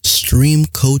Stream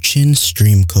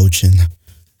coaching.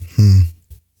 Hmm.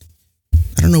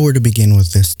 I don't know where to begin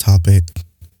with this topic.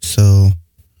 So,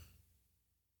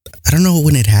 I don't know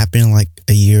when it happened, like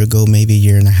a year ago, maybe a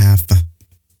year and a half. I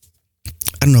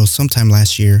don't know, sometime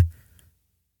last year,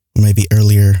 or maybe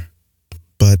earlier.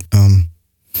 But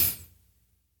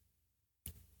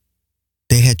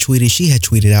she had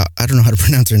tweeted out, I don't know how to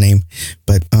pronounce her name,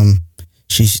 but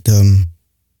she's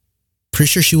pretty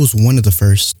sure she was one of the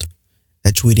first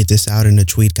that tweeted this out, and the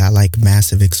tweet got like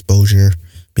massive exposure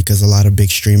because a lot of big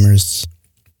streamers,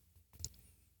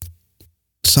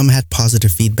 some had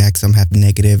positive feedback, some had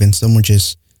negative, and some were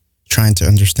just trying to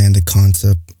understand the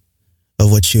concept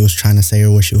of what she was trying to say or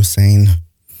what she was saying.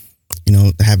 You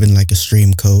know, having like a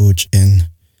stream coach and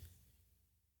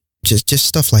just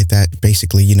stuff like that,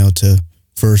 basically, you know, to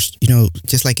first, you know,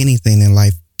 just like anything in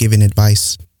life, giving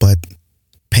advice, but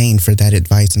paying for that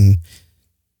advice. And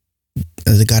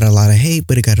it got a lot of hate,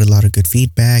 but it got a lot of good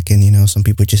feedback. And, you know, some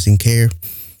people just didn't care.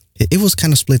 It was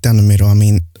kind of split down the middle. I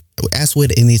mean, as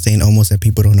with anything almost that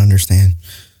people don't understand.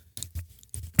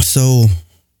 So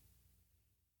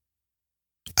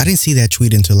I didn't see that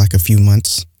tweet until like a few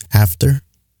months after.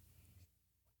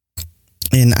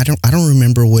 And I don't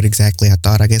remember what exactly I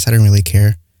thought. I guess I didn't really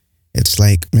care. It's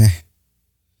like, meh.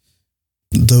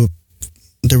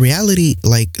 The reality,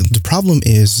 like, the problem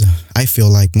is, I feel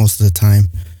like most of the time,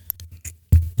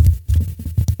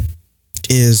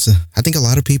 is I think a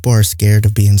lot of people are scared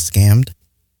of being scammed.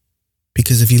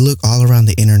 Because if you look all around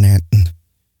the internet,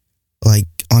 like,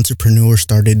 entrepreneurs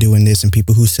started doing this, and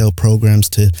people who sell programs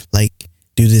to, like,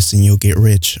 do this and you'll get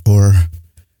rich, or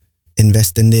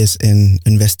invest in this and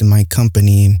invest in my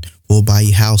company, and we'll buy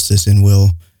you houses, and we'll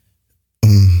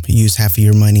use half of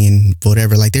your money and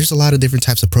whatever. Like, there's a lot of different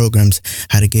types of programs,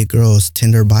 how to get girls,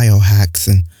 Tinder biohacks,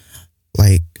 and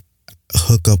like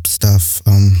hookup stuff,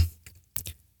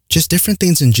 just different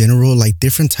things in general, like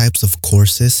different types of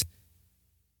courses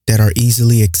that are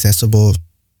easily accessible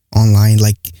online.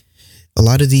 Like, a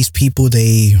lot of these people,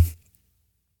 they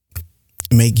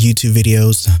make YouTube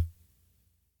videos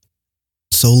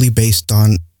solely based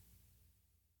on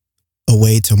a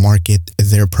way to market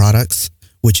their products,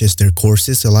 which is their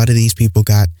courses. A lot of these people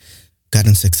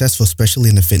gotten successful, especially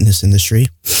in the fitness industry.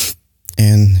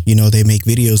 And, you know, they make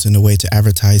videos in a way to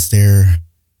advertise their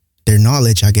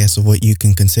knowledge, I guess, of what you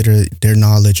can consider their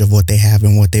knowledge of what they have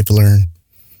and what they've learned.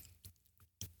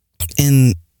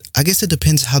 And I guess it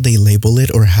depends how they label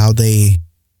it, or how they,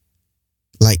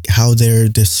 like, how their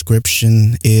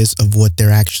description is of what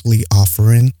they're actually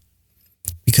offering.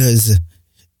 Because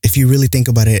if you really think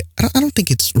about it, I don't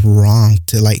think it's wrong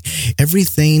to, like,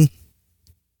 everything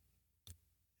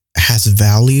has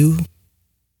value,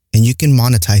 and you can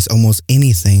monetize almost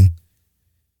anything,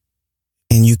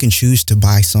 and you can choose to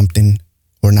buy something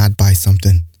or not buy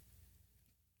something.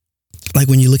 Like,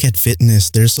 when you look at fitness,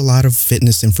 there's a lot of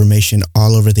fitness information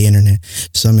all over the internet.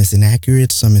 Some is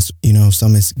inaccurate, some is, you know,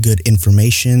 some is good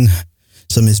information,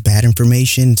 some is bad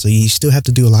information. So you still have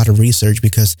to do a lot of research,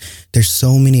 because there's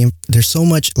so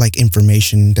much like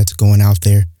information that's going out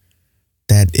there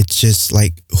that it's just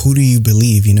like, who do you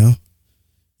believe, you know?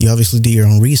 You obviously do your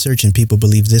own research, and people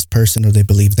believe this person or they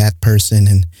believe that person,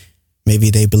 and maybe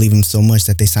they believe them so much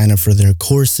that they sign up for their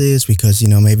courses because, you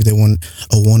know, maybe they want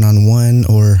a one-on-one,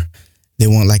 or they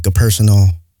want like a personal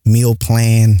meal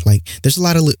plan. Like, there's a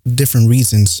lot of different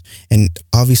reasons, and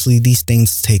obviously these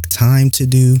things take time to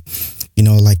do. You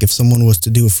know, like, if someone was to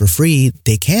do it for free,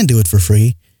 they can do it for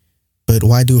free, but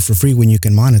why do it for free when you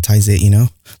can monetize it, you know?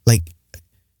 Like,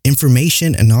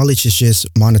 information and knowledge is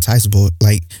just monetizable.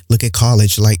 Like, look at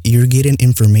college. Like, you're getting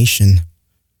information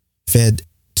fed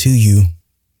to you.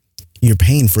 You're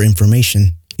paying for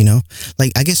information, you know?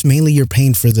 Like, I guess mainly you're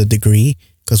paying for the degree,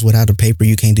 because without a paper,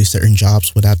 you can't do certain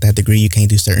jobs. Without that degree, you can't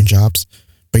do certain jobs.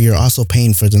 But you're also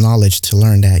paying for the knowledge to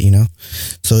learn that, you know?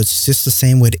 So it's just the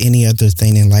same with any other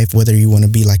thing in life. Whether you want to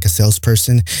be like a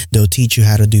salesperson, they'll teach you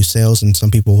how to do sales. And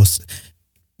some people will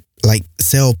like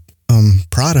sell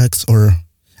products, or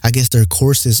I guess their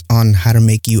courses on how to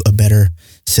make you a better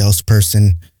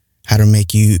salesperson, how to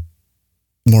make you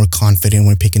more confident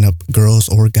when picking up girls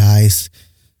or guys,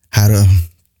 how to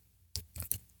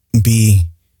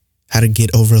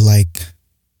get over like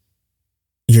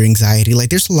your anxiety. Like,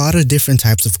 there's a lot of different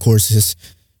types of courses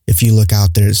if you look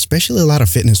out there, especially a lot of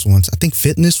fitness ones. I think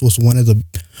fitness was one of the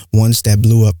ones that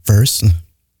blew up first.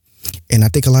 And I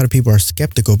think a lot of people are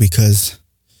skeptical, because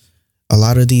a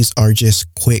lot of these are just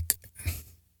quick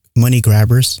money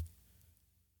grabbers.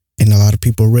 And a lot of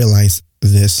people realize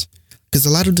this, because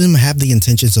a lot of them have the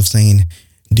intentions of saying,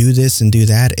 do this and do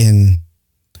that, and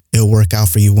it'll work out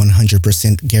for you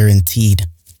 100% guaranteed.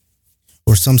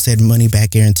 or some said money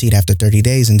back guaranteed after 30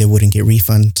 days and they wouldn't get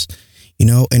refunds,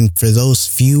 and for those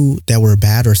few that were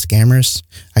bad or scammers,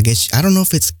 I guess, I don't know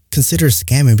if it's considered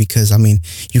scamming because,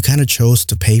 you kind of chose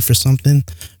to pay for something,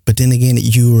 but then again,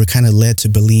 you were kind of led to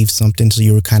believe something, so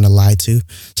you were kind of lied to.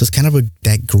 So it's kind of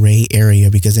that gray area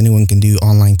because anyone can do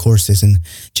online courses and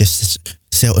just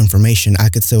sell information. I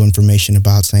could sell information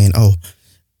about saying, oh,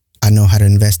 I know how to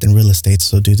invest in real estate,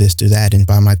 so do this, do that, and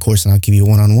buy my course and I'll give you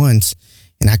one-on-ones.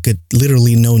 And I could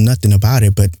literally know nothing about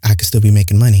it, but I could still be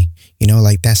making money.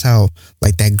 That's how,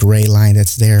 that gray line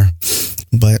that's there.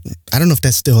 But I don't know if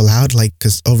that's still allowed,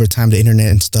 because over time, the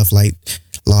internet and stuff,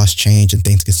 laws change and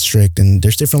things get strict. And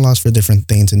there's different laws for different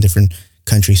things in different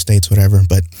countries, states, whatever.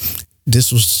 But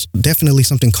this was definitely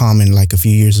something common, a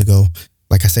few years ago.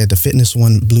 Like I said, the fitness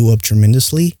one blew up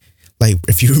tremendously.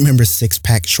 If you remember, Six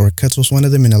Pack Shortcuts was one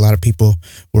of them. And a lot of people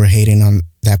were hating on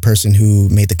that person who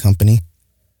made the company.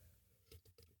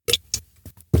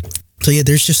 So yeah,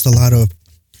 there's just a lot of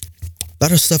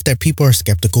stuff that people are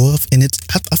skeptical of, and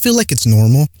I feel like it's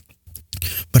normal,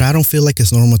 but I don't feel like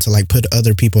it's normal to put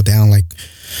other people down.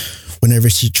 Whenever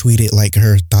she tweeted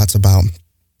her thoughts about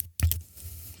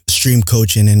stream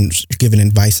coaching and giving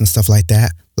advice and stuff like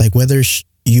that, whether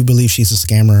you believe she's a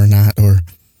scammer or not, or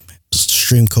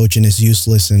stream coaching is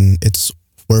useless and it's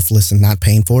worthless and not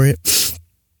paying for it,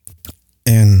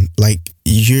 and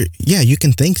you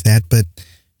can think that, but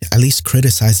at least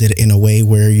criticize it in a way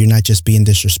where you're not just being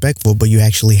disrespectful, but you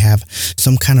actually have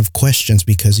some kind of questions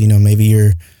because, maybe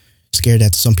you're scared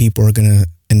that some people are going to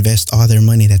invest all their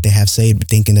money that they have saved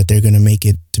thinking that they're going to make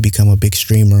it to become a big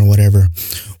streamer or whatever.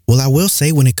 Well, I will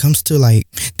say when it comes to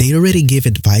they already give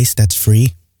advice that's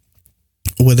free,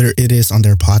 whether it is on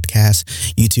their podcast,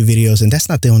 YouTube videos, and that's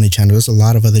not the only channel. There's a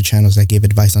lot of other channels that give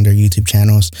advice on their YouTube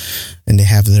channels, and they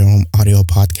have their own audio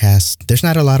podcasts. There's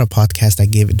not a lot of podcasts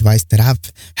that give advice that I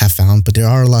have found, but there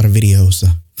are a lot of videos.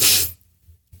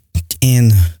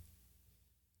 And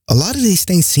a lot of these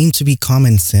things seem to be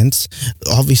common sense.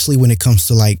 Obviously, when it comes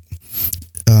to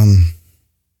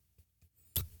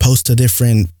post to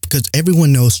different, because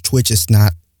everyone knows Twitch is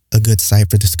not a good site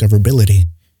for discoverability.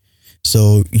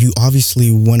 So you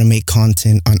obviously want to make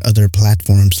content on other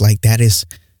platforms. That is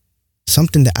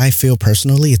something that I feel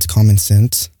personally, it's common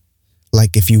sense.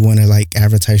 If you want to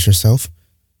advertise yourself.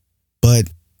 But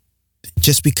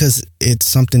just because it's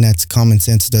something that's common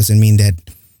sense doesn't mean that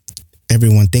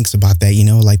everyone thinks about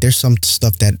that, there's some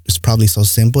stuff that is probably so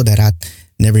simple that I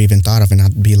never even thought of, and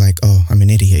I'd be like, oh, I'm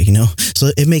an idiot, So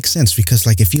it makes sense because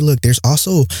if you look, there's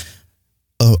also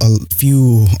a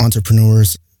few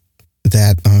entrepreneurs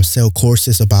that sell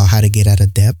courses about how to get out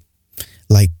of debt,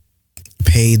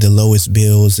 pay the lowest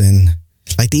bills, and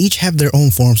they each have their own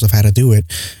forms of how to do it.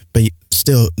 But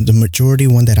still, the majority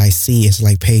one that I see is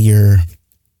pay your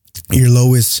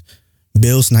lowest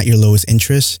bills, not your lowest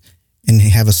interest, and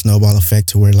have a snowball effect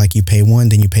to where you pay one,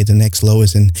 then you pay the next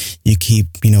lowest, and you keep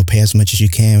pay as much as you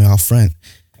can out front.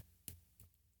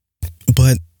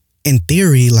 But in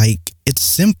theory, it's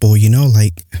simple,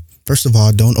 first of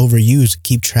all, don't overuse,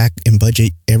 keep track and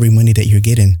budget every money that you're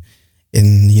getting.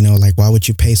 And, why would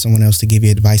you pay someone else to give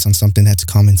you advice on something that's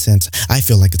common sense? I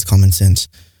feel like it's common sense.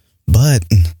 But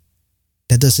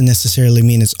that doesn't necessarily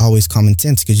mean it's always common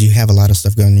sense because you have a lot of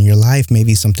stuff going on in your life.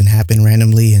 Maybe something happened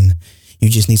randomly and you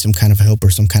just need some kind of help or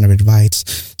some kind of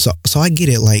advice. So I get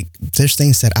it. There's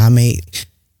things that I may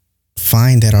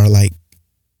find that are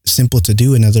simple to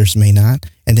do and others may not.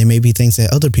 And there may be things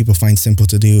that other people find simple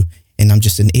to do and I'm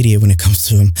just an idiot when it comes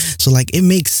to them. So it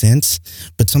makes sense,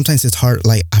 but sometimes it's hard.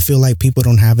 I feel like people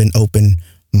don't have an open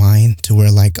mind to where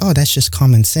oh, that's just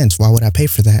common sense. Why would I pay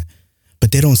for that?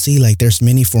 But they don't see there's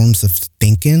many forms of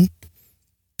thinking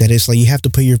that it's you have to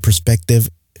put your perspective.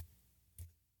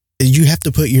 You have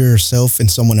to put yourself in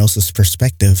someone else's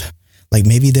perspective.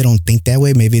 Maybe they don't think that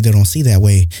way. Maybe they don't see that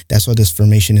way. That's why this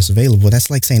information is available. That's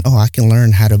saying, oh, I can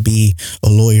learn how to be a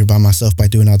lawyer by myself by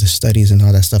doing all the studies and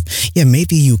all that stuff. Yeah,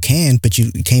 maybe you can, but you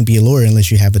can't be a lawyer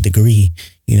unless you have a degree,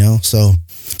 So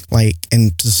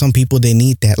and to some people, they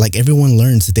need that. Everyone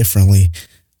learns differently.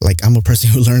 I'm a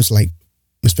person who learns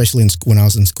especially when I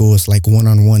was in school, it's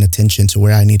one-on-one attention to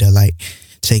where I need to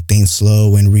take things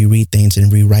slow and reread things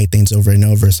and rewrite things over and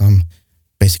over. So I'm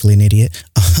basically an idiot.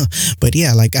 But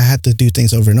yeah, I had to do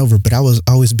things over and over, but I was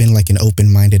always been an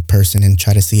open-minded person and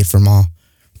try to see it from all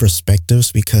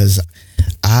perspectives because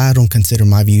I don't consider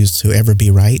my views to ever be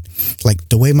right.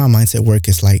 The way my mindset works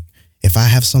is if I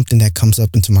have something that comes up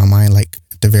into my mind,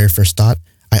 the very first thought,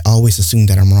 I always assume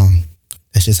that I'm wrong.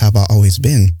 That's just how I've always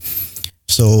been.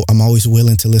 So I'm always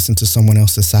willing to listen to someone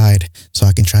else's side so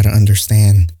I can try to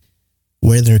understand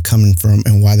where they're coming from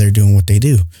and why they're doing what they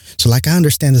do. So like I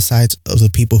understand the sides of the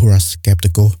people who are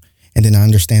skeptical, and then I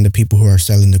understand the people who are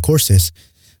selling the courses.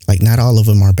 Like not all of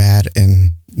them are bad,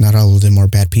 and not all of them are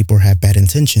bad people or have bad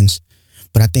intentions.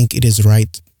 But I think it is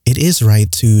right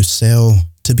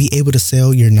to be able to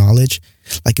sell your knowledge.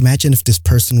 Like imagine if this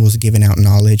person was giving out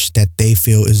knowledge that they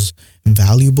feel is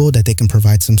valuable, that they can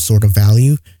provide some sort of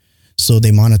value. So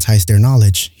they monetize their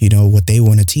knowledge, what they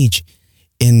want to teach.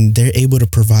 And they're able to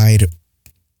provide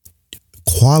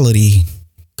quality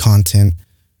content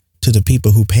to the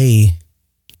people who pay,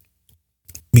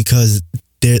 because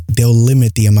they'll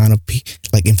limit the amount of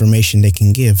information they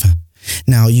can give.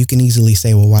 Now you can easily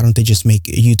say, well, why don't they just make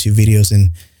YouTube videos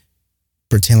and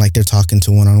pretend like they're talking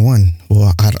to one-on-one?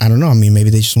 Well, I don't know. I mean, maybe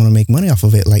they just want to make money off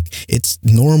of it. Like it's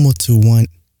normal to want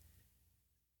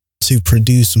to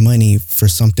produce money for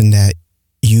something that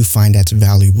you find that's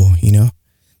valuable,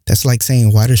 That's like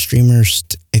saying, why do streamers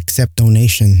accept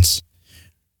donations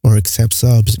or accept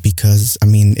subs? Because, I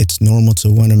mean, it's normal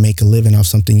to want to make a living off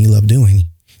something you love doing.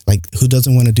 Like, who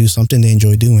doesn't want to do something they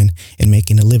enjoy doing and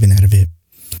making a living out of it?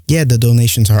 Yeah, the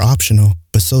donations are optional,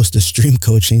 but so is the stream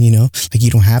coaching, Like,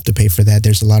 you don't have to pay for that.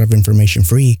 There's a lot of information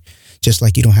free, just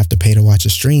like you don't have to pay to watch a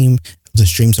stream. The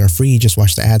streams are free. Just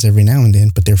watch the ads every now and then,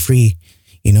 but they're free,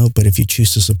 But if you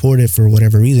choose to support it for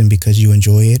whatever reason, because you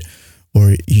enjoy it,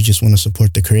 or you just want to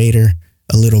support the creator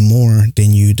a little more,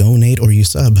 then you donate or you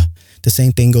sub. The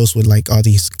same thing goes with like all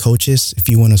these coaches. If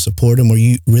you want to support them, or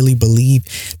you really believe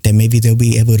that maybe they'll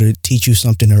be able to teach you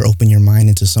something or open your mind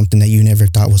into something that you never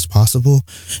thought was possible,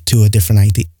 to a different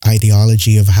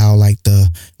ideology of how like the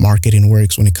marketing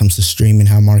works when it comes to streaming,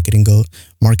 how marketing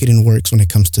works when it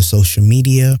comes to social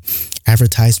media,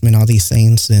 advertisement, all these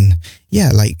things. And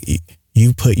yeah, like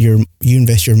you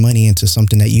invest your money into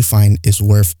something that you find is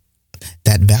worth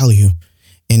that value.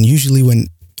 And usually when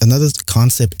another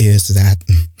concept is that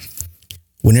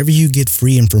whenever you get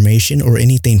free information or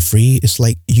anything free, it's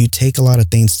like you take a lot of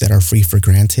things that are free for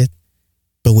granted.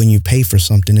 But when you pay for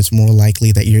something, it's more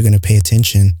likely that you're going to pay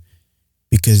attention,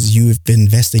 because you've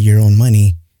invested your own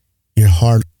money, your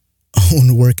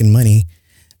hard-earned working money,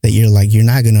 that you're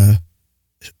not going to,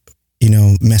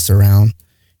 mess around.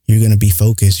 You're going to be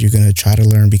focused. You're going to try to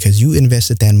learn because you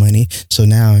invested that money. So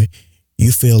now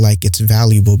you feel like it's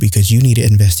valuable because you need to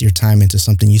invest your time into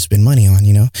something you spend money on,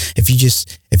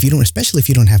 especially if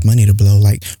you don't have money to blow,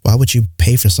 like, why would you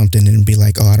pay for something and be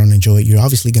like, oh, I don't enjoy it? You're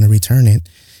obviously going to return it.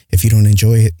 If you don't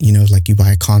enjoy it, like you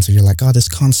buy a console, you're like, oh, this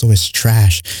console is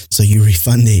trash. So you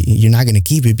refund it. You're not going to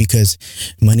keep it because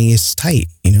money is tight,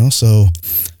 So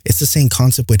it's the same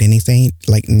concept with anything.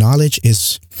 Like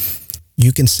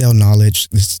you can sell knowledge.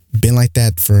 It's been like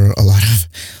that for a lot of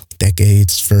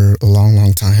decades, for a long,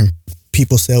 long time.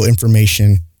 People sell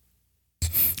information.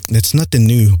 That's nothing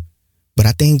new. But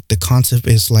I think the concept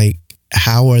is like,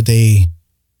 how are they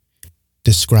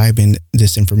describing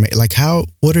this information? Like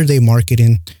what are they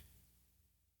marketing?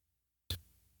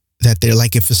 That they're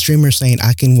like, if a streamer is saying,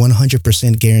 I can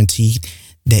 100% guarantee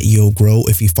that you'll grow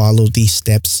if you follow these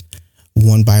steps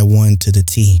one by one to the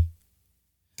T.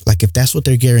 Like if that's what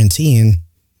they're guaranteeing,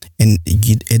 and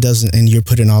it doesn't, and you're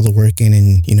putting all the work in,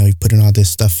 and you're putting all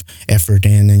this effort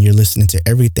in, and you're listening to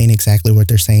everything exactly what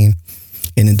they're saying,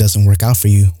 and it doesn't work out for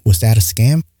you, was that a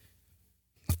scam?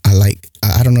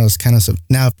 I don't know. It's kind of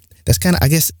now that's kind of, I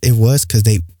guess it was, because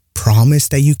they promised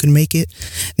that you can make it.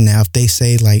 Now if they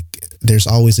say like there's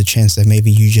always a chance that maybe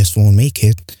you just won't make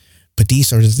it, but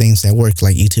these are the things that work.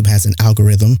 Like YouTube has an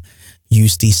algorithm.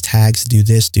 Use these tags. Do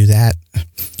this. Do that.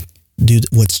 Do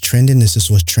what's trending. This is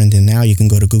what's trending now. You can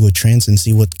go to Google Trends and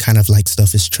see what kind of like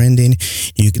stuff is trending.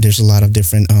 There's a lot of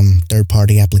different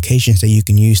third-party applications that you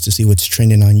can use to see what's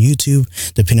trending on YouTube,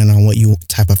 depending on what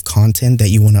type of content that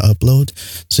you want to upload.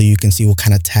 So you can see what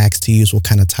kind of tags to use, what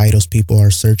kind of titles people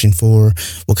are searching for,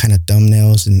 what kind of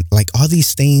thumbnails, and like all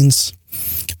these things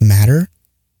matter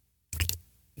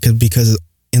because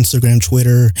Instagram,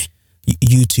 Twitter,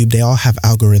 YouTube, they all have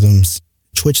algorithms.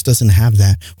 Twitch doesn't have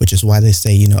that, which is why they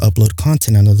say, upload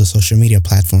content on other social media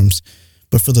platforms.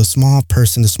 But for the small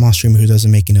person, the small streamer who doesn't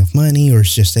make enough money or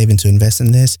is just saving to invest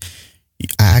in this,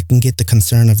 I can get the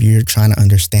concern of you're trying to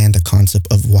understand the concept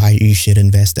of why you should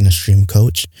invest in a stream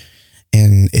coach.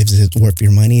 And is it worth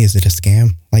your money? Is it a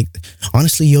scam? Like,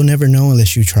 honestly, you'll never know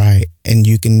unless you try, and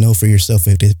you can know for yourself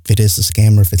if it is a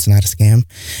scam or if it's not a scam.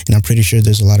 And I'm pretty sure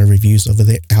there's a lot of reviews out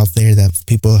there that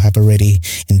people have already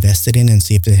invested in, and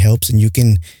see if it helps. And you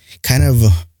can kind of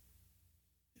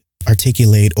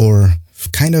articulate or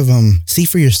kind of see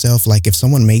for yourself, like if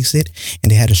someone makes it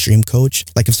and they had a stream coach,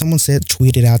 like if someone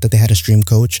tweeted out that they had a stream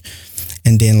coach,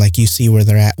 and then like you see where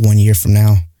they're at 1 year from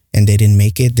now, and they didn't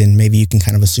make it, then maybe you can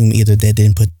kind of assume either they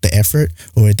didn't put the effort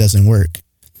or it doesn't work.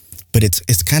 But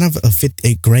it's kind of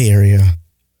a gray area,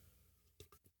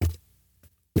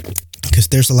 because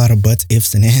there's a lot of buts,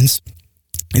 ifs, and ands.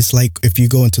 It's like if you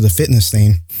go into the fitness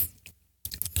thing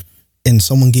and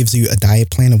someone gives you a diet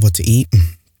plan of what to eat,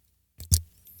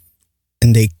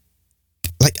 and they,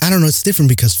 like, I don't know, it's different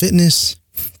because fitness,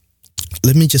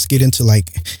 let me just get into,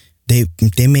 like,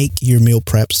 they make your meal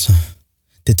preps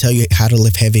to tell you how to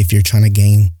lift heavy if you're trying to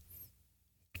gain.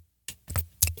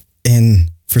 And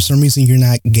for some reason, you're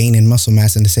not gaining muscle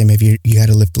mass in the same. Maybe you got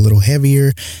to lift a little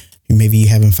heavier. Maybe you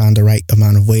haven't found the right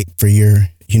amount of weight for your,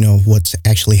 what's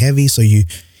actually heavy. So you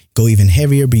go even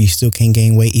heavier, but you still can't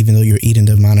gain weight even though you're eating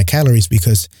the amount of calories,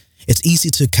 because it's easy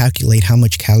to calculate how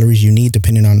much calories you need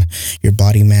depending on your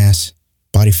body mass,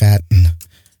 body fat, and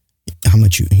how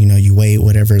much you weigh,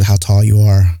 whatever, how tall you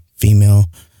are, female,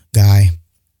 guy.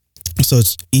 So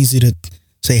it's easy to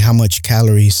say how much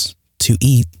calories to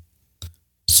eat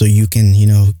so you can,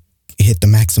 hit the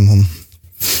maximum.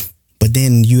 But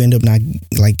then you end up not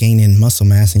like gaining muscle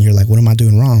mass and you're like, what am I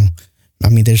doing wrong? I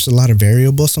mean, there's a lot of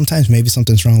variables. Sometimes maybe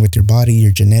something's wrong with your body,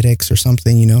 your genetics or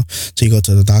something, So you go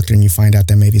to the doctor and you find out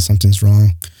that maybe something's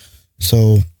wrong.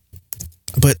 So,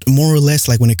 but more or less,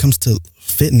 like when it comes to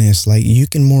fitness, like you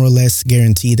can more or less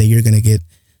guarantee that you're going to get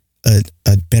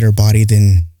a better body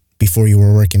than before you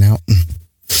were working out.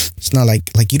 It's not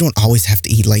like you don't always have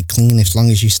to eat like clean as long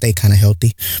as you stay kind of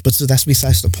healthy. But so that's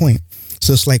besides the point.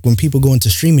 So it's like when people go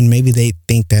into streaming, maybe they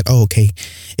think that, oh, okay,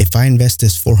 if I invest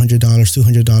this $400,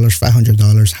 $200,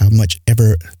 $500, how much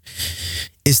ever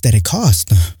is that it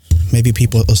costs? Maybe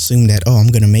people assume that, oh, I'm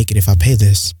going to make it if I pay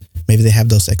this. Maybe they have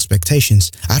those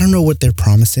expectations. I don't know what they're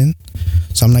promising.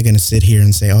 So I'm not going to sit here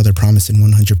and say, oh, they're promising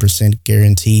 100%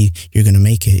 guarantee you're going to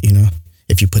make it,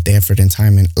 if you put the effort and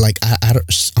time in. Like, I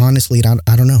honestly,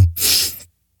 I don't know.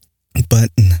 But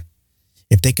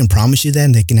if they can promise you that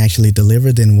and they can actually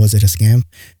deliver, then was it a scam?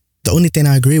 The only thing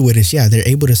I agree with is, yeah, they're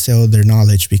able to sell their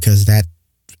knowledge because that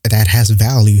has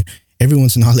value.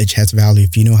 Everyone's knowledge has value.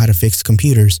 If you know how to fix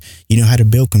computers, you know how to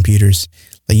build computers.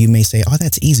 Like you may say, oh,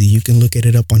 that's easy. You can look at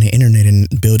it up on the internet and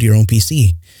build your own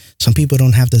PC. Some people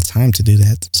don't have the time to do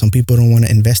that. Some people don't want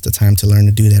to invest the time to learn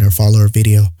to do that or follow a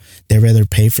video. They'd rather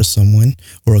pay for someone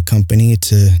or a company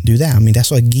to do that. I mean, that's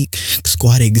why Geek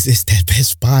Squad exists at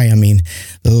Best Buy. I mean,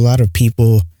 there's a lot of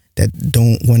people that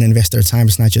don't want to invest their time.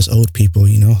 It's not just old people,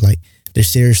 like they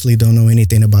seriously don't know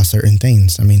anything about certain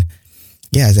things. I mean,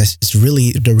 yeah, it's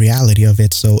really the reality of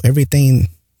it. So everything,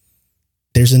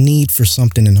 there's a need for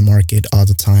something in the market all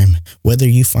the time. Whether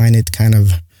you find it kind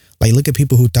of like, look at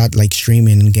people who thought like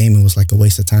streaming and gaming was like a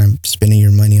waste of time, spending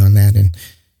your money on that. And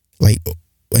like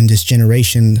in this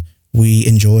generation, we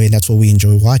enjoy, that's what we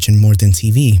enjoy watching more than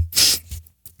TV.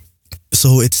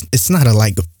 So it's not a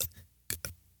like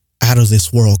out of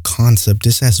this world concept.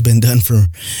 This has been done for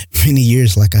many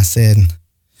years. Like I said,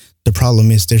 the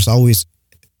problem is there's always,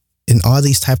 in all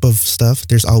these type of stuff,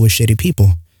 there's always shitty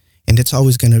people. And it's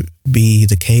always going to be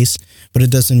the case, but it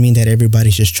doesn't mean that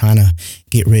everybody's just trying to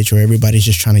get rich or everybody's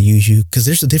just trying to use you. Because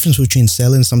there's a difference between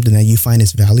selling something that you find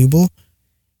is valuable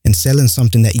and selling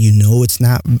something that it's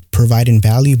not providing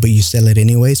value, but you sell it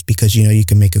anyways because you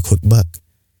can make a quick buck.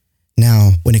 Now,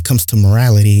 when it comes to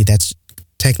morality, that's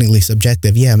technically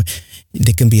subjective. Yeah,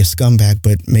 they can be a scumbag,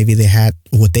 but maybe they had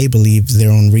what they believe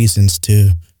their own reasons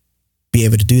to be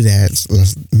able to do that.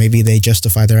 Maybe they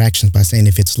justify their actions by saying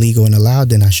if it's legal and allowed,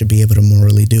 then I should be able to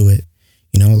morally do it.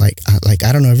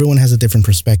 I don't know. Everyone has a different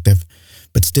perspective,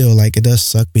 but still, like, it does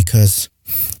suck because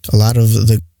a lot of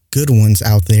the good ones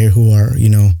out there who are,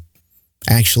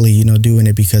 actually, doing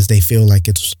it because they feel like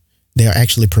they're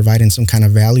actually providing some kind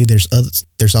of value. There's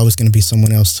always going to be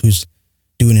someone else who's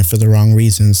doing it for the wrong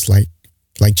reasons. Like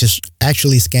just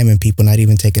actually scamming people, not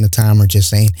even taking the time or just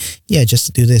saying, yeah,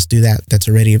 just do this, do that. That's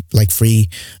already like free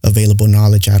available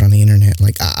knowledge out on the internet.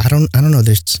 Like, I don't know.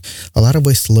 There's a lot of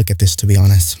ways to look at this, to be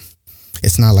honest.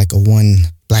 It's not like a one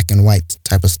black and white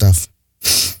type of stuff.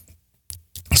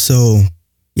 So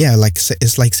yeah, like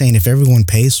it's like saying if everyone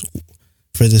pays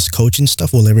for this coaching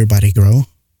stuff, will everybody grow?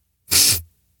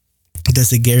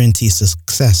 Does it guarantee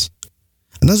success?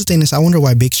 Another thing is, I wonder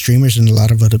why big streamers and a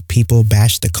lot of other people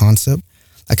bash the concept.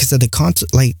 Like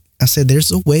I said,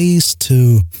 there's ways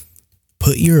to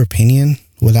put your opinion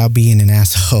without being an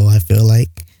asshole, I feel like.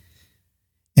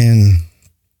 And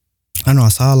I don't know, I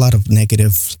saw a lot of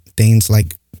negative things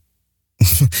like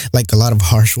like a lot of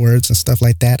harsh words and stuff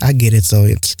like that. I get it, so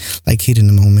it's like heat in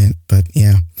the moment, but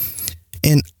yeah.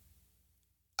 And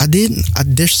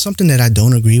there's something that I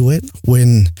don't agree with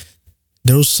when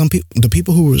there was some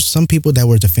people that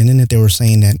were defending it. They were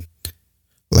saying that,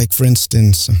 Like for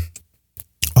instance,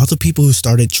 all the people who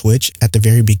started Twitch at the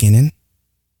very beginning,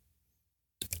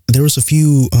 there was a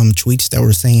few tweets that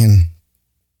were saying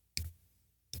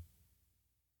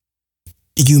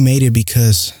you made it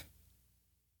because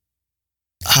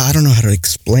I don't know how to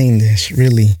explain this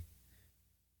really.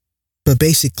 But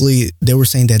basically, they were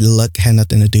saying that luck had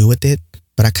nothing to do with it.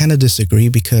 But I kind of disagree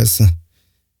because,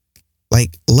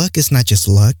 like, luck is not just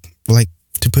luck. Like,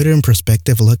 to put it in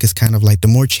perspective, luck is kind of like the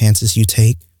more chances you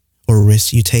take or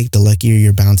risks you take, the luckier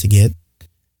you're bound to get.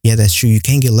 Yeah, that's true. You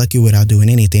can't get lucky without doing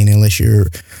anything unless you're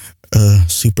a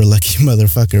super lucky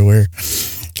motherfucker where,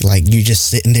 like, you're just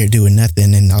sitting there doing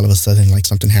nothing and all of a sudden, like,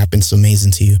 something happens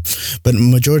amazing to you. But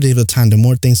majority of the time, the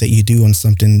more things that you do on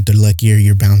something, the luckier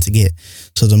you're bound to get.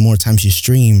 So the more times you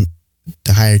stream,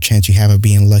 the higher chance you have of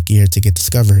being luckier to get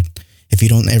discovered. If you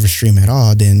don't ever stream at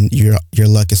all, then your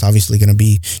luck is obviously going to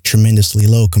be tremendously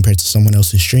low compared to someone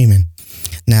else's streaming.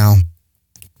 Now,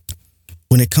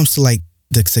 when it comes to like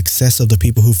the success of the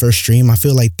people who first stream, I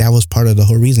feel like that was part of the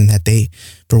whole reason that they,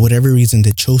 for whatever reason,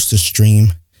 they chose to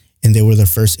stream, and they were the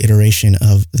first iteration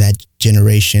of that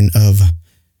generation of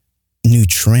new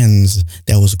trends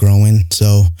that was growing.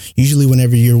 So usually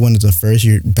whenever you're one of the first,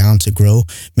 you're bound to grow.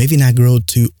 Maybe not grow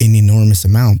to an enormous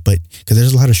amount, but because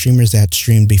there's a lot of streamers that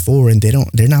streamed before and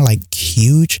they're not like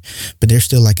huge, but they're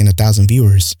still like in 1,000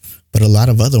 viewers. But a lot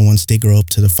of other ones, they grow up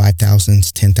to the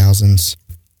 5,000s, 10,000s.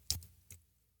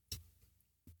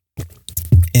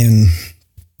 And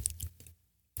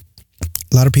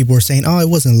a lot of people were saying, oh, it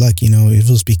wasn't luck, it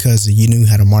was because you knew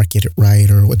how to market it right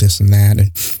or what this and that.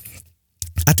 And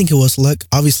I think it was luck.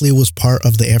 Obviously, it was part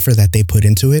of the effort that they put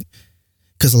into it.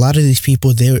 Because a lot of these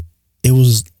people, it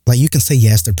was like, you can say,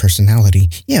 yes, their personality.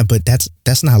 Yeah, but that's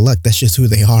not luck. That's just who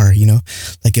they are,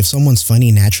 Like if someone's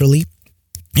funny naturally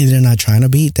and they're not trying to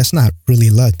be, that's not really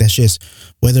luck. That's just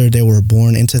whether they were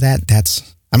born into that. That's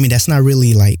not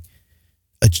really like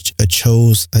a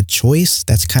choice.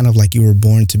 That's kind of like you were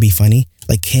born to be funny.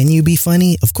 Like, can you be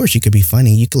funny? Of course you could be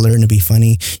funny. You can learn to be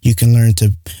funny. You can learn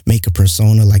to make a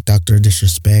persona like Dr.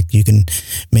 Disrespect. You can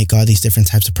make all these different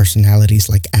types of personalities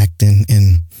like acting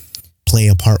and play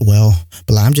a part well.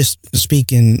 But I'm just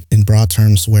speaking in broad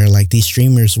terms where like these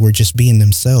streamers were just being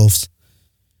themselves.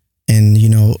 And,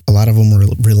 a lot of them were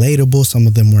relatable. Some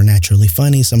of them were naturally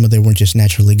funny. Some of them were just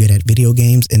naturally good at video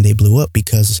games, and they blew up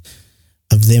because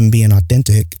of them being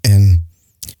authentic, and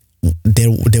they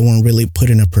weren't really put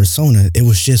in a persona. It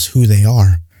was just who they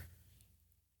are.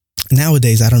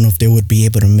 Nowadays, I don't know if they would be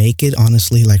able to make it,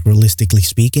 honestly, like realistically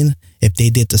speaking, if they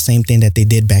did the same thing that they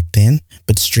did back then,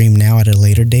 but stream now at a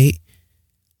later date.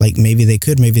 Like maybe they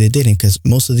could, maybe they didn't, because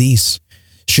most of these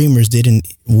streamers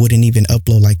wouldn't even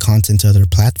upload like content to other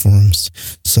platforms.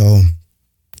 So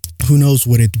who knows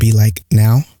what it'd be like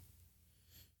now.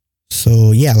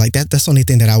 So yeah, like that's the only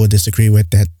thing that I would disagree with,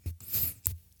 that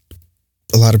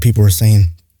a lot of people were saying.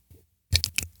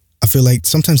 I feel like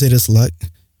sometimes it is luck,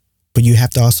 but you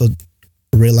have to also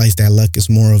realize that luck is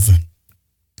more of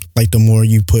like the more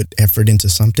you put effort into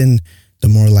something, the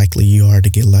more likely you are to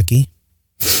get lucky.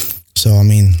 So,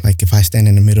 like if I stand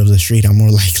in the middle of the street, I'm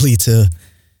more likely to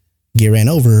get ran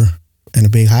over in a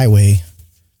big highway,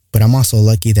 but I'm also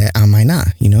lucky that I might not,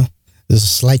 there's a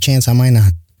slight chance I might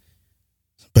not.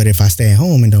 But if I stay at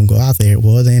home and don't go out there,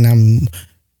 well, then I'm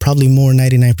probably more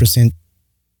 99%,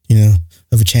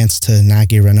 of a chance to not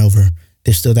get run over.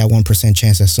 There's still that 1%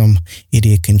 chance that some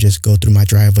idiot can just go through my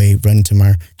driveway, run into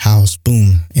my house,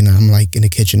 boom, and I'm like in the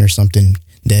kitchen or something,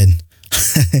 dead.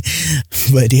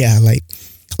 But yeah, like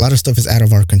a lot of stuff is out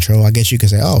of our control. I guess you could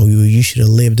say, oh, you should have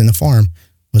lived in a farm.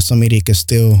 But some idiot could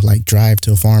still like drive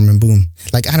to a farm and boom.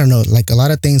 Like, I don't know, like a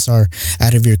lot of things are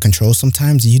out of your control.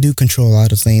 Sometimes you do control a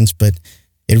lot of things, but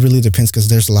it really depends, because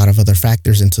there's a lot of other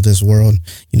factors into this world,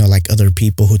 like other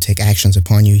people who take actions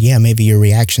upon you. Yeah, maybe your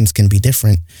reactions can be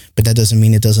different, but that doesn't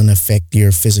mean it doesn't affect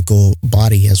your physical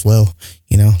body as well.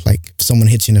 Like if someone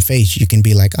hits you in the face, you can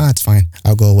be like, it's fine,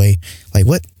 I'll go away. Like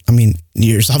what?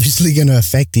 It's obviously going to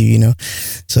affect you,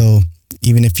 So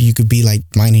even if you could be like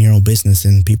minding your own business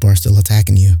and people are still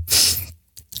attacking you.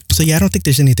 So yeah, I don't think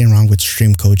there's anything wrong with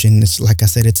stream coaching. It's like I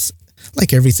said, it's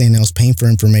like everything else, paying for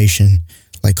information.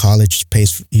 Like college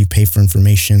you pay for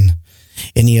information.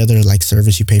 Any other like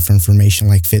service, you pay for information,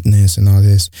 like fitness and all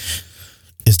this.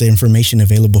 Is the information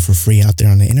available for free out there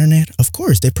on the internet? Of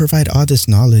course, they provide all this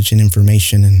knowledge and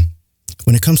information. And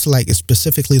when it comes to like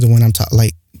specifically the one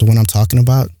I'm talking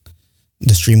about,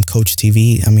 the Stream Coach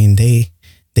TV,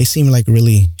 they seem like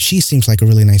she seems like a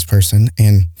really nice person,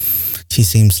 and she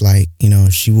seems like,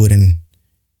 she wouldn't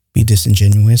be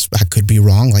disingenuous. I could be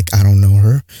wrong. Like, I don't know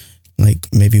her. Like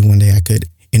maybe one day I could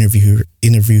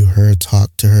interview her, talk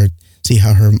to her, see see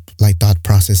how her like thought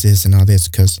process is and all this,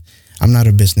 because I'm not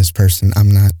a business person.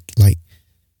 I'm not like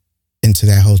into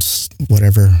that whole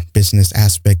whatever business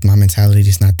aspect. My mentality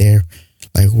is not there.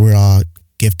 Like, we're all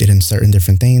gifted in certain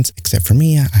different things, except for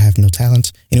me. I have no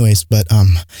talents. Anyways, but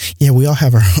yeah, we all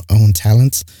have our own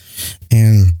talents,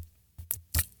 and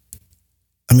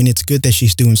I mean, it's good that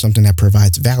she's doing something that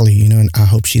provides value, you know, and I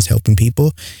hope she's helping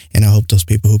people, and I hope those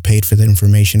people who paid for that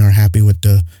information are happy with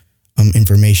the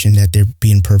information that they're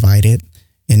being provided,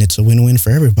 and it's a win-win for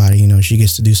everybody. You know, she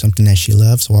gets to do something that she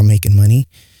loves while making money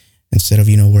instead of,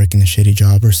 you know, working a shitty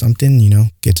job or something, you know,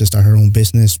 get to start her own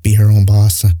business, be her own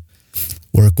boss,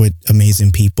 work with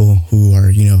amazing people who are,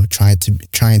 you know, trying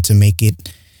to make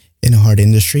it in a hard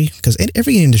industry, because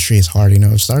every industry is hard, you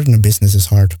know. Starting a business is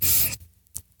hard.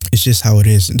 It's just how it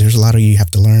is. There's a lot of you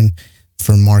have to learn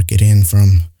from marketing,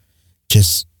 from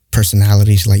just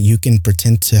personalities. Like, you can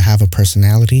pretend to have a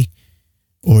personality,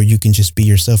 or you can just be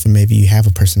yourself and maybe you have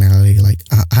a personality. Like,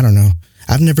 I don't know.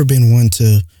 I've never been one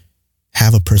to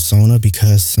have a persona,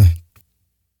 because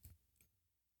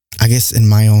I guess in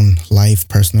my own life,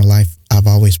 personal life, I've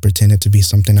always pretended to be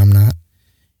something I'm not.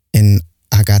 And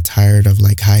I got tired of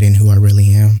like hiding who I really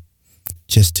am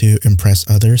just to impress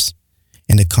others.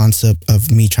 And the concept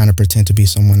of me trying to pretend to be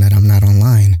someone that I'm not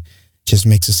online just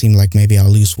makes it seem like maybe I'll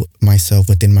lose myself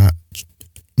within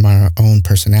my own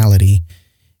personality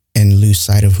and lose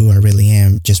sight of who I really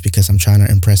am just because I'm trying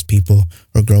to impress people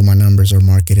or grow my numbers or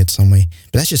market it some way.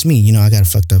 But that's just me. You know, I got a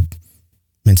fucked up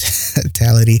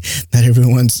mentality. Not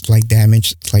everyone's like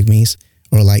damaged like me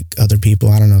or like other people.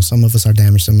 I don't know. Some of us are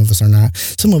damaged. Some of us are not.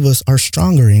 Some of us are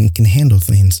stronger and can handle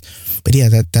things. But yeah,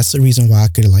 that's the reason why I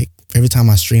could, like, every time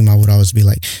I stream, I would always be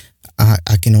like,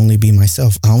 I can only be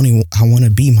myself. I want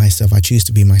to be myself. I choose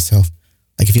to be myself.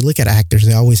 Like, if you look at actors,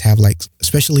 they always have, like,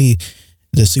 especially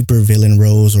the super villain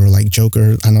roles, or like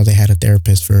Joker. I know they had a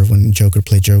therapist for when Joker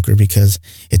played Joker, because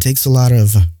it takes a lot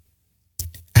of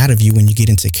out of you when you get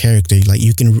into character. Like,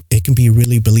 it can be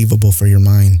really believable for your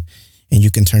mind, and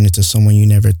you can turn it to someone you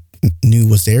never knew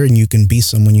was there, and you can be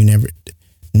someone you never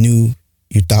knew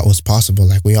you thought was possible.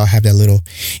 Like, we all have that little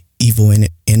evil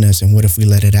in us, and what if we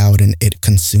let it out and it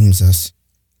consumes us?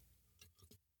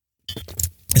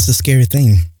 It's a scary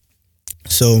thing.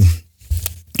 So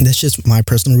that's just my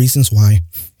personal reasons why,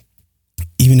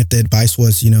 even if the advice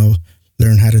was, you know,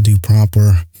 learn how to do prompt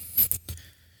or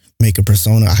make a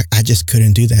persona, I just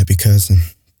couldn't do that, because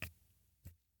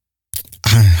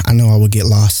I know I would get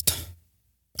lost.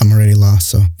 I'm already lost.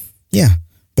 So yeah,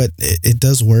 but it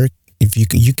does work. If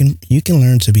you can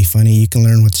learn to be funny, you can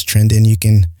learn what's trending, you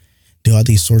can do all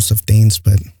these sorts of things,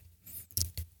 but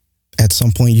at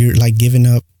some point you're like giving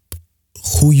up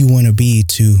who you want to be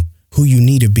to who you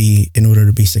need to be in order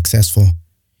to be successful.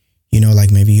 You know,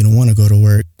 like, maybe you don't want to go to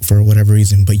work for whatever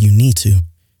reason, but you need to.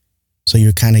 So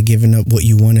you're kind of giving up what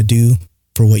you want to do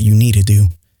for what you need to do.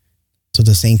 So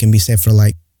the same can be said for,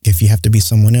 like, if you have to be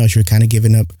someone else, you're kind of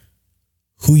giving up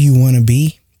who you want to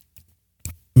be,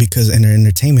 because in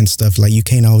entertainment stuff, like, you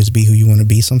can't always be who you want to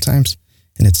be sometimes,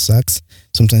 and it sucks.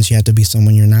 Sometimes you have to be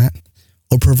someone you're not,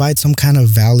 or provide some kind of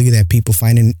value that people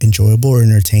find enjoyable or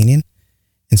entertaining,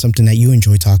 and something that you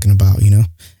enjoy talking about, you know,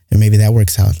 and maybe that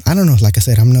works out. I don't know. Like I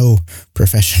said, I'm no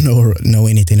professional or know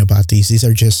anything about these. These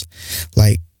are just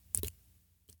like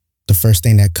the first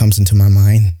thing that comes into my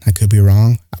mind. I could be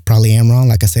wrong. I probably am wrong.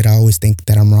 Like I said, I always think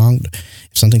that I'm wrong.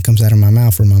 If something comes out of my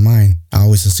mouth or my mind, I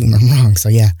always assume I'm wrong. So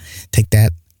yeah, take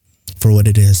that for what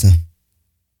it is.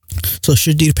 So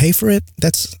should you pay for it?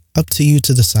 That's up to you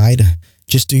to decide.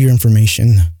 Just do your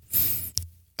information.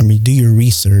 Do your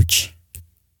research.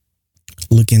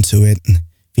 Look into it.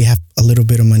 If you have a little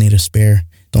bit of money to spare,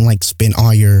 don't like spend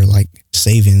all your like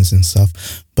savings and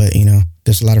stuff. But, you know,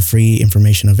 there's a lot of free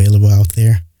information available out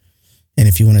there. And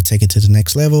if you want to take it to the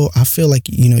next level, I feel like,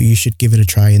 you know, you should give it a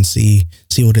try and see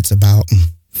what it's about.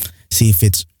 See if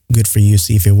it's good for you.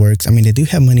 See if it works. I mean, they do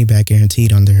have money back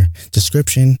guaranteed on their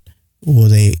description. Will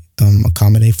they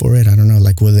accommodate for it? I don't know.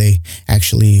 Like, will they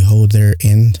actually hold their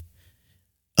end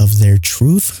of their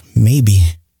truth? Maybe.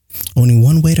 Only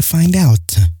one way to find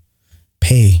out.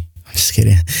 Pay. I'm just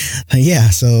kidding. Yeah,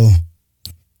 so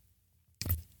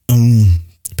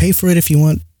pay for it if you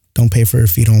want. Don't pay for it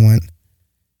if you don't want.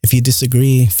 If you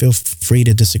disagree, feel free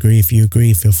to disagree. If you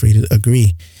agree, feel free to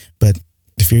agree. But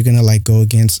if you're gonna like go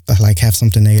against, like have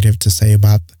something negative to say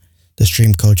about the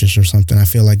stream coaches or something, I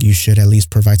feel like you should at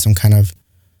least provide some kind of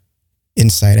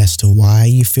insight as to why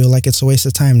you feel like it's a waste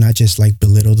of time, not just like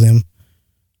belittle them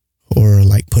or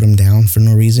like put them down for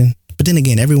no reason. But then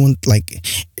again, everyone, like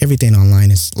everything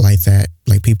online is like that.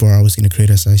 Like, people are always going to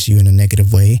criticize you in a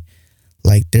negative way.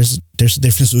 Like, there's a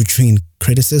difference between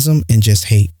criticism and just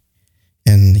hate.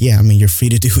 And yeah, I mean, you're free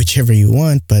to do whichever you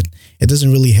want, but it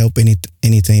doesn't really help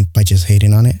anything by just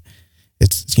hating on it.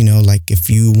 It's, like if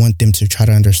you want them to try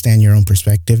to understand your own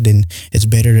perspective, then it's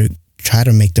better to try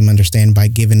to make them understand by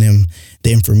giving them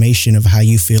the information of how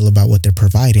you feel about what they're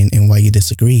providing and why you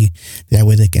disagree. That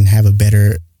way they can have a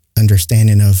better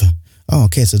understanding of, oh,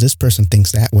 okay, so this person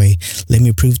thinks that way. Let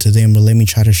me prove to them, or let me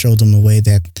try to show them a way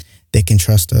that they can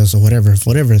trust us, or whatever,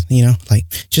 like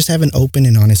just have an open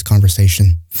and honest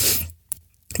conversation.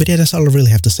 But yeah, that's all I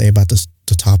really have to say about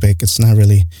the topic. It's not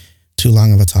really too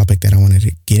long of a topic that I wanted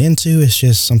to get into. It's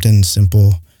just something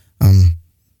simple.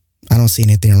 I don't see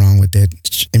anything wrong with it.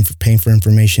 Paying for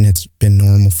information, it's been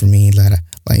normal for me.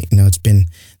 It's been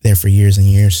there for years and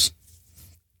years.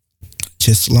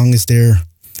 Just as long as they're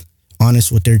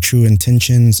honest with their true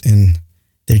intentions and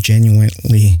they're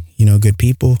genuinely, good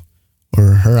people.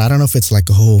 Or her, I don't know if it's like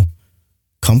a whole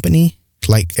company,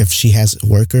 like if she has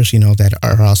workers, that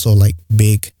are also like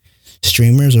big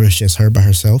streamers, or it's just her by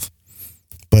herself.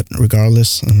 But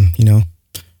regardless,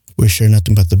 we're sure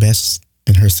nothing but the best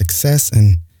in her success,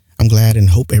 and I'm glad and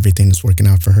hope everything is working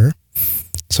out for her.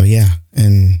 So yeah,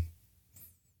 and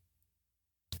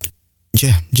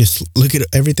yeah, just look at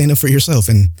everything up for yourself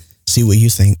and see what you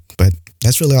think. But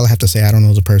that's really all I have to say. I don't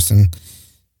know the person,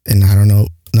 and I don't know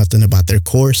nothing about their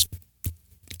course,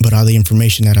 but all the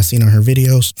information that I've seen on her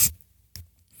videos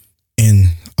and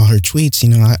all her tweets,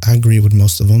 I agree with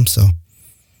most of them. So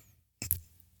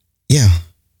yeah,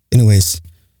 anyways,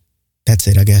 that's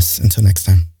it, I guess. Until next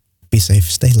time, be safe,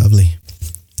 stay lovely.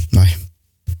 Bye.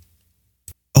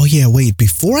 Oh yeah, wait,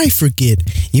 before I forget,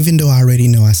 even though I already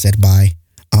know I said bye,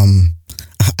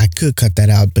 I could cut that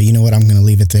out, but you know what? I'm going to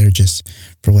leave it there just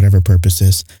for whatever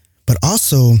purposes. But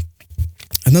also,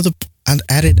 I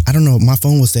added, I don't know, my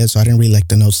phone was dead, so I didn't read like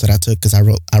the notes that I took, because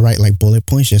I write like bullet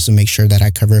points just to make sure that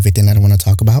I cover everything that I want to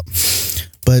talk about.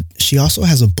 But she also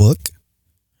has a book,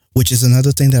 which is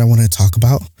another thing that I want to talk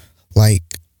about. Like,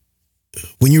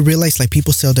 when you realize like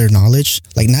people sell their knowledge,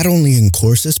 like not only in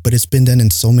courses, but it's been done in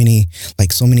so many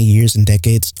years and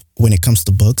decades when it comes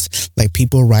to books. Like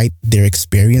people write their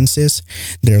experiences,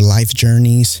 their life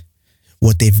journeys,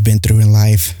 what they've been through in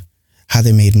life, how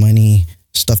they made money,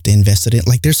 stuff they invested in.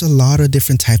 Like there's a lot of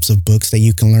different types of books that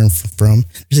you can learn from.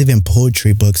 There's even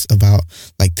poetry books about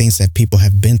like things that people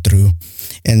have been through.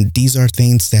 And these are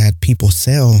things that people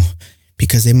sell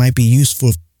because they might be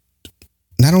useful.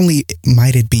 Not only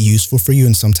might it be useful for you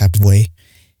in some type of way,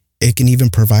 it can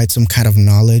even provide some kind of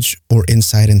knowledge or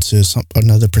insight into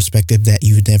another perspective that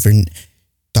you never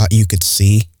thought you could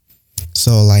see.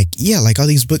 So like, yeah, like all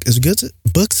these books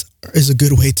is a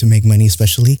good way to make money,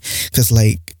 especially because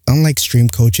like, unlike stream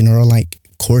coaching or like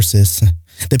courses,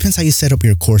 depends how you set up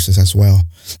your courses as well.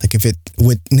 Like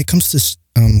when it comes to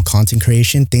content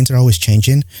creation, things are always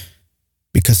changing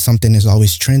because something is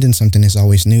always trending, something is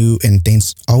always new, and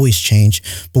things always change.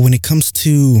 But when it comes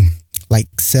to like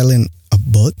selling a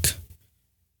book,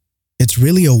 it's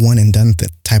really a one and done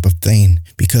type of thing,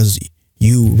 because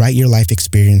you write your life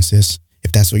experiences.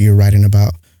 If that's what you're writing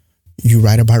about, you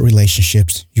write about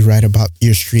relationships, you write about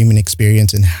your streaming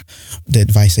experience and the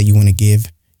advice that you want to give.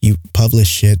 You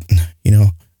publish it,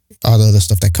 all the other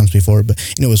stuff that comes before. But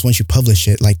it's once you publish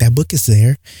it, like that book is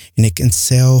there and it can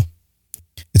sell.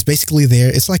 It's basically there.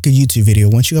 It's like a YouTube video.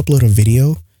 Once you upload a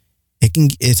video,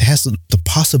 it has the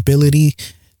possibility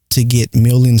to get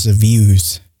millions of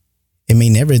views. It may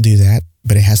never do that,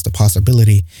 but it has the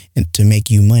possibility to make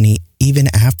you money even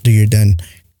after you're done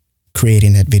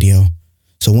creating that video.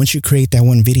 So once you create that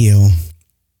one video,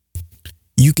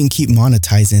 you can keep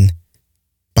monetizing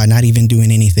by not even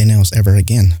doing anything else ever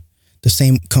again. The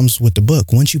same comes with the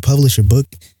book. Once you publish a book,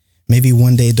 maybe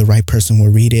one day the right person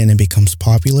will read it and it becomes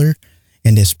popular,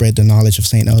 and they spread the knowledge of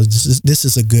saying, oh, this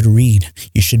is a good read.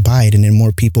 You should buy it. And then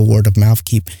more people, word of mouth,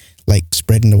 keep like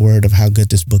spreading the word of how good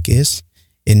this book is.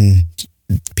 And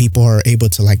people are able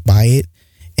to like buy it.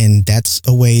 And that's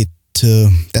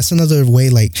another way,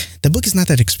 like the book is not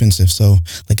that expensive. So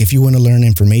like if you want to learn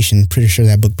information, pretty sure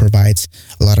that book provides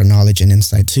a lot of knowledge and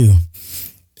insight too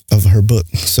of her book.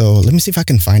 So let me see if I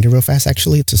can find it real fast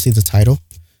actually to see the title.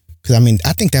 Because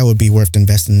I think that would be worth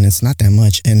investing in. It's not that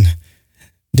much. And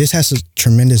this has a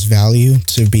tremendous value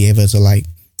to be able to like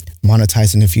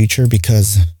monetize in the future,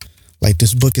 because like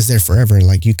this book is there forever.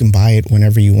 Like you can buy it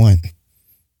whenever you want.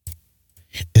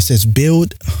 It says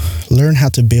learn how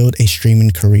to build a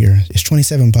streaming career. It's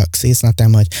 $27. See, it's not that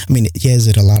much. Is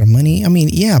it a lot of money?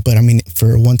 Yeah, but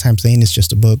for a one-time thing, it's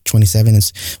just a book. $27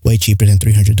 is way cheaper than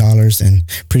 $300, and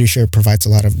pretty sure it provides a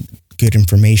lot of good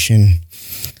information.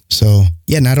 So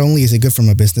yeah, not only is it good from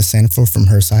a business standpoint from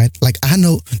her side, like I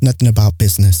know nothing about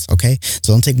business, okay?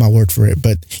 So don't take my word for it,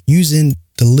 but using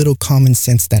the little common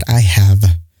sense that I have,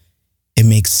 it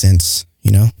makes sense,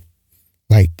 you know?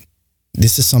 Like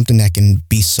this is something that can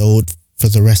be sold for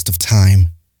the rest of time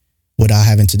without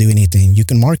having to do anything. You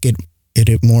can market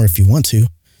it more if you want to,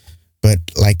 but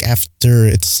like after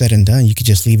it's said and done, you could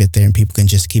just leave it there and people can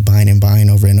just keep buying and buying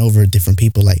over and over different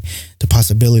people. Like the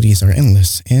possibilities are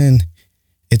endless and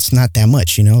it's not that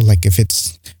much, you know, like if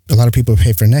it's a lot of people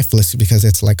pay for Netflix because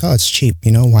it's like, oh, it's cheap,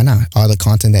 you know, why not? All the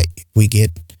content that we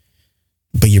get,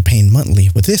 but you're paying monthly.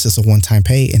 With this, it's a one-time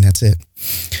pay and that's it.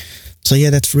 So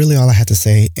yeah, that's really all I had to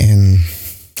say. And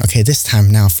okay, this time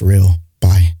now for real.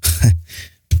 Bye.